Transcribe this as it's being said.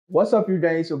What's up, you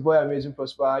guys? Your boy Amazing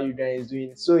Prosper. How you guys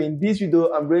doing? So in this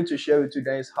video, I'm going to share with you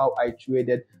guys how I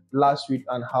traded last week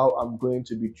and how I'm going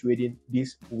to be trading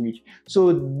this week.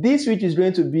 So this week is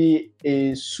going to be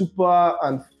a super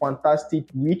and fantastic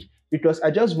week because I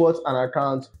just bought an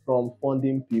account from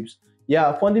Funding Pips.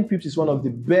 Yeah, Funding Pips is one of the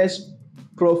best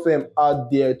pro firm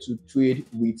out there to trade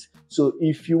with. So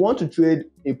if you want to trade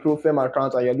a pro firm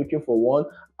account and you're looking for one,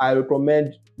 I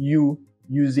recommend you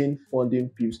using Funding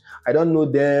Pips. I don't know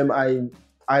them. I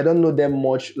don't know them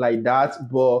much like that,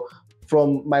 but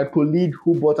from my colleague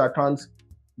who bought accounts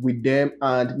with them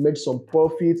and made some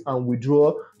profit and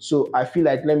withdraw, so I feel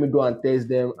like let me go and test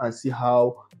them and see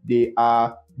how they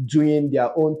are doing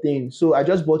their own thing. So I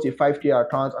just bought a 5K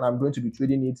account and I'm going to be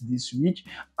trading it this week.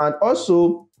 And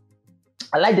also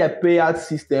I like their payout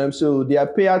system. So their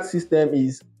payout system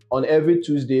is on every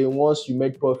Tuesday. Once you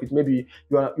make profit, maybe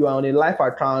you are on a live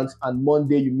account and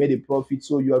Monday you made a profit,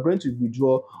 so you are going to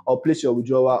withdraw or place your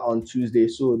withdrawal on Tuesday.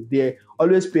 So they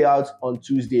always pay out on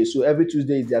Tuesday. So every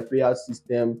Tuesday is their payout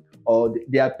system or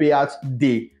their payout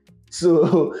day.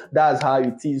 So that's how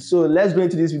it is. So let's go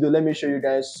into this video. Let me show you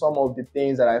guys some of the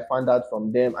things that I found out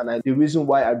from them and the reason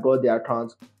why I got the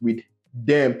account with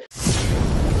them.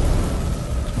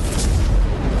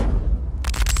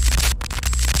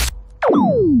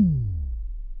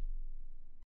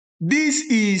 This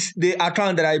is the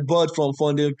account that I bought from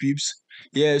Funding Pips.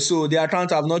 Yeah, so the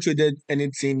account I've not traded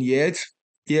anything yet.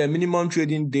 Yeah, minimum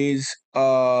trading days.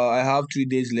 I have 3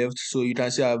 days left, so you can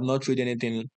see I have not traded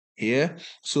anything here.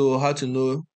 So how to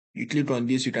know? You click on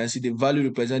this, you can see the value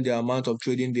represents the amount of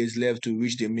trading days left to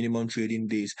reach the minimum trading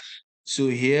days. So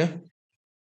here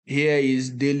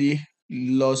is daily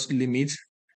loss limit.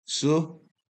 So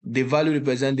the value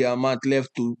represents the amount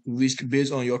left to risk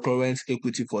based on your current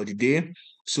equity for the day.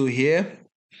 So here,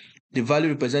 the value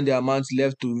represents the amount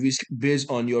left to risk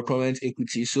based on your current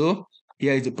equity. So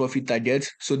here is the profit target.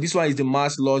 So this one is the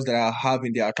mass loss that I have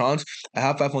in the account. I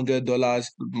have $500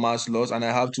 mass loss and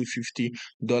I have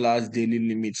 $250 daily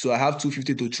limit. So I have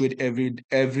 $250 to trade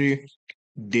every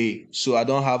day. So I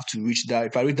don't have to reach that.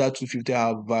 If I reach that 250, I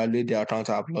have violated the account,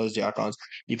 I have lost the account.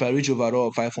 If I reach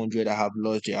overall 500, I have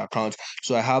lost the account.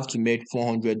 So I have to make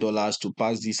 $400 to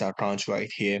pass this account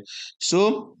right here.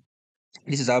 So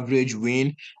this is average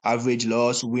win, average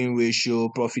loss, win ratio,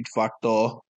 profit factor.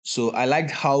 So I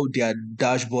liked how their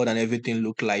dashboard and everything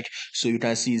look like. So you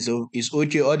can see, so it's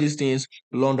okay. All these things,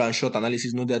 long and short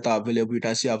analysis, no data available. You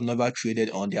can see I've never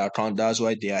traded on their account. That's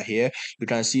why they are here. You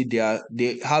can see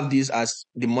they have this as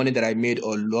the money that I made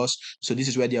or lost. So this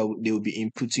is where they will be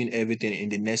inputting everything in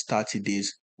the next 30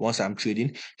 days. Once I'm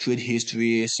trading, trade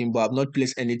history, symbol. I've not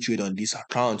placed any trade on this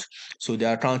account. So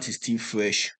the account is still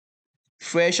fresh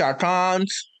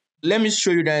account. Let me show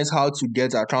you guys how to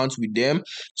get accounts with them.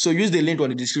 So use the link on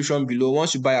the description below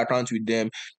once you buy accounts with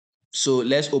them. So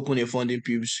let's open a Funding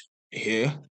Pips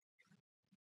here.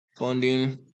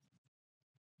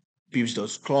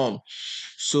 Fundingpips.com.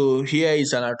 So here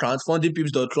is an account,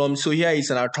 fundingpips.com. So here is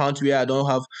an account where I don't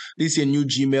have, this is a new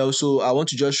Gmail. So I want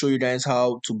to just show you guys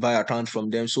how to buy account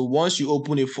from them. So once you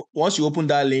open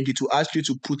that link, it will ask you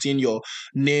to put in your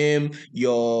name,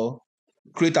 your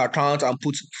create account and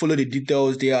follow the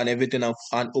details there and everything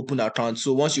and open account.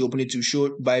 So once you open it, to show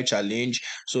buy challenge.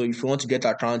 So if you want to get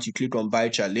account, you click on buy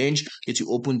challenge. It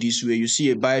will open this way. You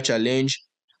see a buy challenge.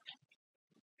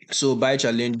 So buy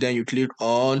challenge, then you click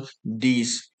on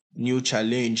this new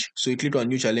challenge. So you click on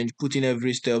new challenge, put in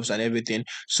every steps and everything.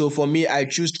 So for me, I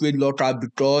choose TradeLotra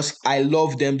because I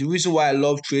love them. The reason why I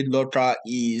love TradeLotra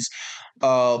is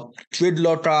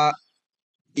TradeLotra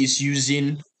is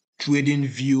using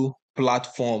TradingView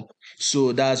platform.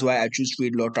 So that's why I choose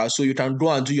TradeLotra. So you can go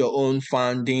and do your own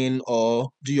funding or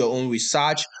do your own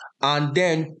research and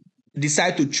then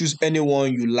decide to choose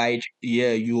anyone you like.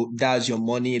 Yeah, that's your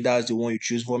money, that's the one you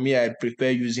choose. For me, I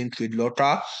prefer using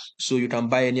TradeLotra. So you can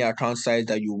buy any account size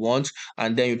that you want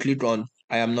and then you click on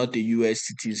I am not a US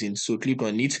citizen. So click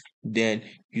on it. Then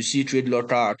you see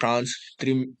TradeLotra accounts,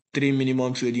 three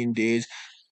minimum trading days.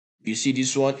 You see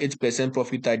this one, 8%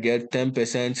 profit target,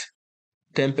 10%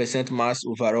 mass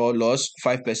overall loss,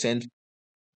 5%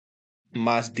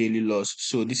 mass daily loss.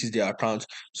 So this is the account.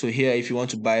 So here, if you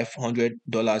want to buy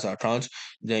 $100 account,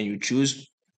 then you choose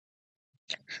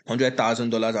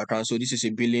 $100,000 account. So this is a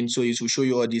billion. So it will show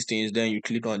you all these things. Then you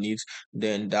click on it.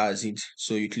 Then that's it.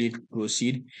 So you click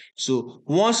proceed. So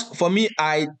once for me,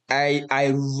 I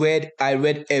read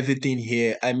everything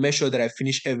here. I made sure that I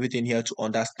finished everything here to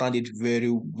understand it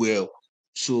very well.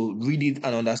 So read it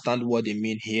and understand what they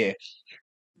mean here.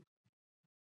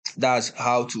 That's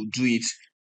how to do it.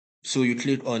 So you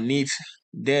click on it.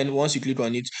 Then once you click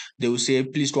on it, they will say,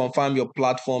 please confirm your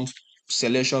platform's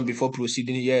selection before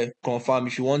proceeding. Here, confirm.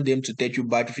 If you want them to take you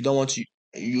back, if you don't want to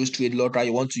use Trade Lotra,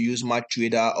 you want to use Mark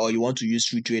Trader, or you want to use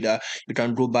Free Trader, you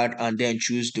can go back and then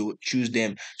choose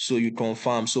them. So you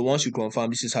confirm. So once you confirm,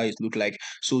 this is how it look like.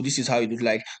 So this is how it look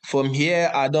like. From here,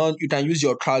 you can use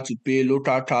your card to pay,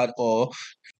 local card, or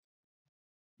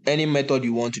any method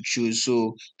you want to choose.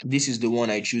 So this is the one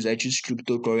I choose. I choose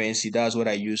cryptocurrency. That's what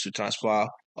I use to transfer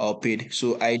or paid.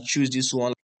 So I choose this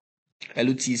one,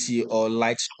 LUTC or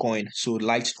Litecoin. So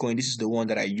Litecoin, this is the one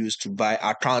that I use to buy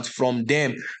accounts from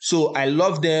them. So I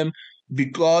love them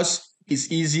because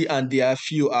it's easy and their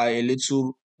fee are a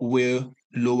little way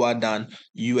lower than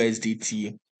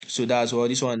USDT. So that's why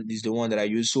this one is the one that I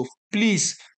use. So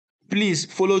please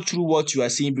follow through what you are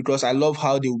seeing, because I love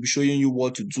how they will be showing you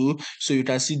what to do. So you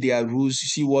can see their rules. You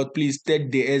see what, please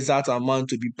take the exact amount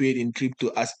to be paid in crypto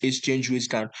as exchange rates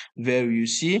can vary. You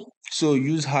see, so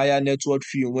use higher network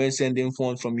fee when sending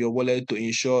funds from your wallet to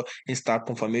ensure instant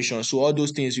confirmation. So all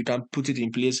those things you can put it in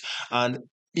place. And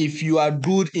if you are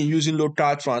good in using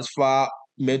local transfer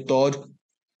method,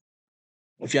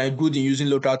 if you are good in using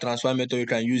local transfer method, you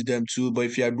can use them too. But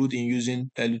if you are good in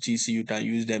using LUTC, you can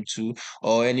use them too.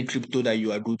 Or any crypto that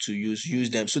you are good to use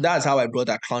them. So that's how I brought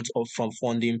accounts up from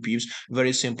Funding Pips.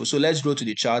 Very simple. So let's go to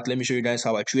the chart. Let me show you guys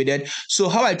how I traded. So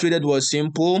how I traded was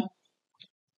simple.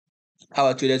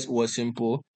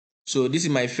 So this is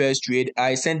my first trade.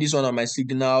 I sent this one on my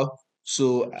signal.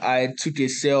 So I took a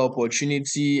sell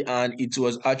opportunity and it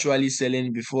was actually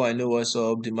selling before I know what's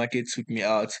up. The market took me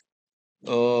out.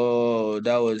 Oh,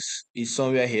 it's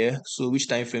somewhere here. So which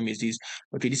time frame is this?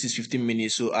 Okay, this is 15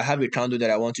 minutes. So I have a candle that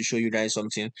I want to show you guys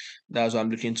something. That's why I'm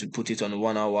looking to put it on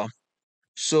 1 hour.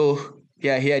 So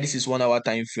yeah, here this is 1 hour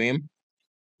time frame.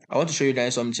 I want to show you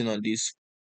guys something on this.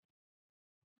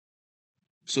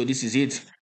 So this is it.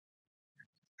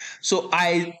 So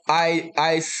I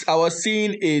was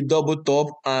seeing a double top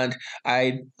and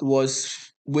I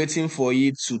was waiting for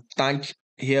it to tank.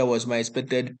 Here was my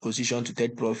expected position to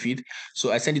take profit.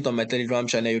 So I sent it on my Telegram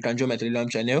channel. You can join my Telegram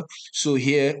channel. So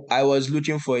here I was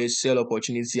looking for a sell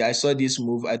opportunity. I saw this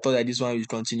move. I thought that this one would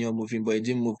continue moving, but it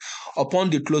didn't move.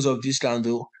 Upon the close of this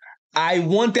candle, I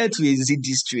wanted to exit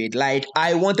this trade. Like,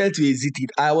 I wanted to exit it.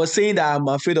 I was saying that I'm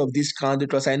afraid of this candle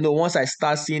because I know once I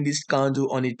start seeing this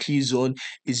candle on a key zone,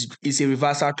 it's a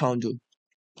reversal candle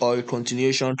or a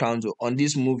continuation candle. On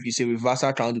this move, it's a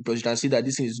reversal candle because you can see that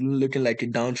this is looking like a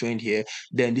downtrend here.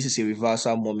 Then this is a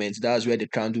reversal moment. That's where the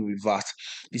candle reversed.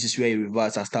 This is where it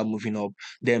reversed and start moving up.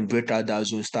 Then break out that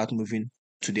zone, start moving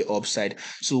to the upside.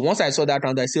 So once I saw that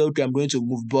candle, I said, okay, I'm going to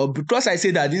move. But because I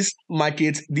say that this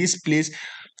market, this place,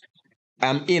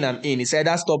 I'm in. It's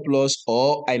either stop loss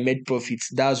or I made profits.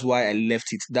 That's why I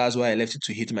left it. That's why I left it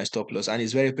to hit my stop loss. And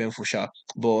it's very painful, sharp.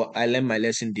 But I learned my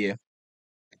lesson there.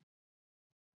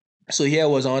 So here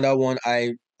was another one.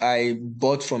 I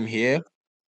bought from here.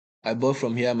 I bought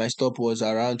from here. My stop was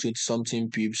around 20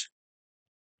 something pips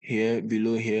here,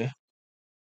 below here.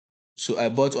 So I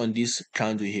bought on this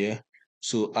candle here.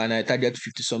 So and I target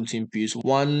 50 something pips.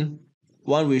 One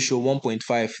ratio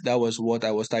 1.5. That was what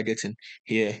I was targeting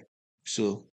here.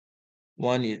 So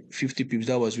 50 pips.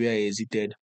 That was where I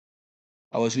exited.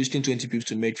 I was risking 20 pips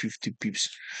to make 50 pips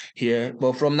here.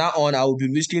 But from now on, I will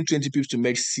be risking 20 pips to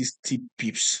make 60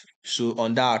 pips. So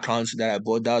on that account that I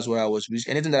bought, that's what I was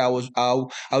risking. Anything that I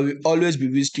will always be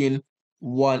risking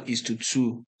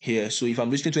 1:2 here. So if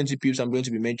I'm risking 20 pips, I'm going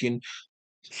to be making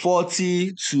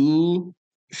 40 to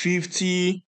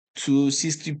 50 to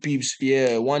 60 pips.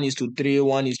 Yeah, 1:3,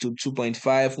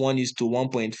 1:2.5,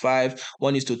 1:1.5,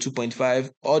 1:2.5.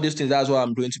 All these things, that's what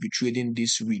I'm going to be trading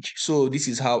this week. So this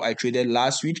is how I traded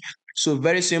last week. So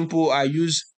very simple. I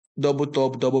use double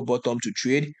top, double bottom to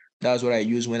trade. That's what I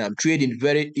use when I'm trading.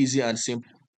 Very easy and simple.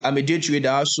 I'm a day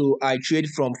trader, so I trade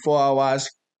from 4 hours.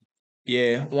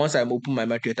 Yeah, once I open my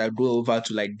market, I go over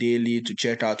to like daily to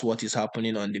check out what is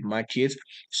happening on the market.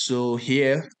 So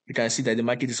here you can see that the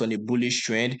market is on a bullish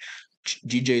trend.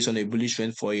 GJ is on a bullish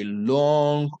trend for a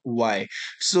long while.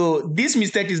 So this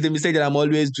mistake is the mistake that I'm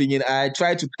always doing. I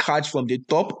try to catch from the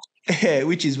top,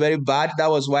 which is very bad. That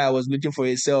was why I was looking for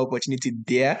a sell opportunity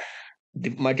there. The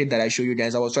market that I show you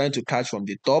guys, I was trying to catch from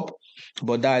the top,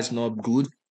 but that is not good.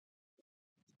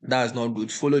 That's not good.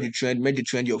 Follow the trend, make the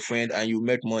trend your friend, and you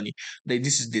make money.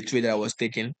 This is the trade that I was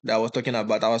taking, that I was talking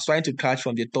about. I was trying to catch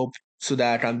from the top so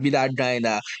that I can be that guy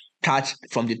that catch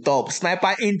from the top.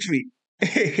 Sniper entry.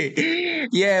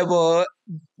 Yeah, but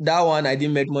that one I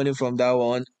didn't make money from that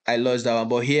one. I lost that one.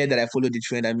 But here that I followed the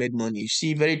trend, I made money. You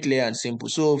see, very clear and simple.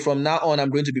 So from now on, I'm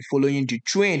going to be following the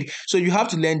trend. So you have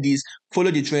to learn this.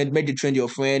 Follow the trend, make the trend your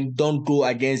friend. Don't go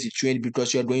against the trend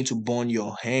because you're going to burn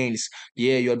your hands.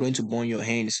 Yeah, you're going to burn your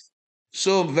hands.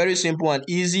 So very simple and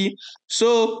easy.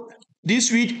 So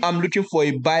this week I'm looking for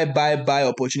a buy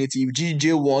opportunity. If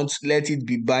GJ wants, let it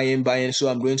be buying. So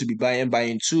I'm going to be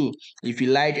buying too. If you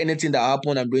like anything that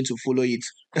happen, I'm going to follow it.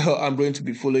 I'm going to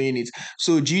be following it.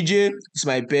 So GJ is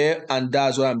my pair, and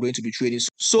that's what I'm going to be trading.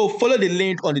 So follow the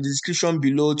link on the description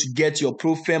below to get your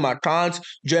ProFirm account.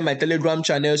 Join my Telegram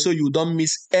channel so you don't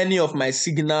miss any of my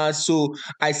signals. So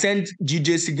I send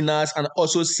GJ signals and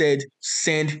also said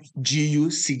send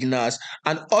GU signals.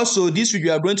 And also this week we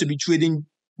are going to be trading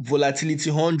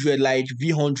volatility 100 like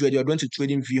V100. You're going to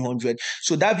trade in V100.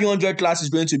 So that V100 class is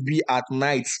going to be at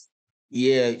night.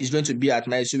 Yeah, it's going to be at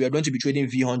night. So we are going to be trading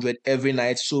V100 every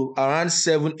night. So around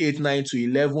 7, 8, 9 to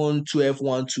 11, 12,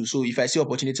 1, 2. So if I see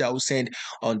opportunity, I will send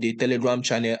on the Telegram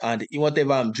channel. And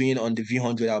whatever I'm doing on the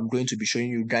V100, I'm going to be showing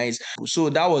you guys. So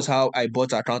that was how I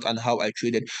bought account and how I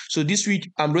traded. So this week,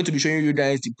 I'm going to be showing you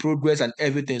guys the progress and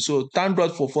everything. So thank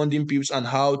God for funding peeps and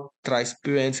how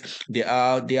transparent they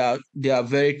are. They are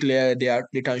very clear.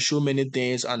 They can show many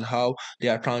things and how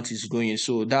their account is going.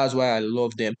 So that's why I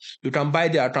love them. You can buy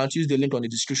the account. Use the link on the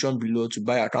description below to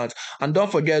buy account. And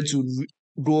don't forget to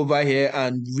go over here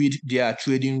and read their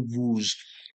trading rules.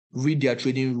 Read their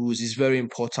trading rules. It's very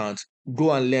important.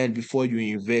 Go and learn before you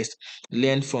invest.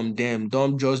 Learn from them.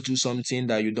 Don't just do something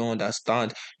that you don't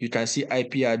understand. You can see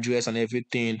IP address and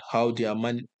everything, how they are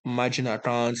managing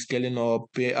accounts, scaling up,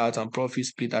 payout and profit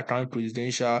split, account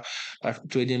presidential,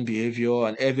 trading behavior,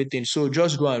 and everything. So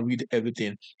just go and read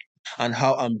everything and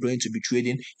how I'm going to be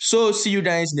trading. So see you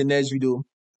guys in the next video.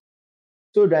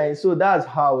 So guys, so that's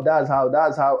how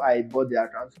I bought the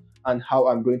account and how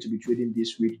I'm going to be trading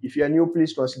this week. If you're new,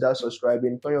 please consider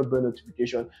subscribing, turn your bell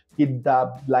notification, hit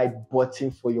that like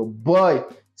button for your boy.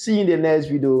 See you in the next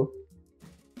video.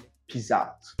 Peace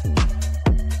out.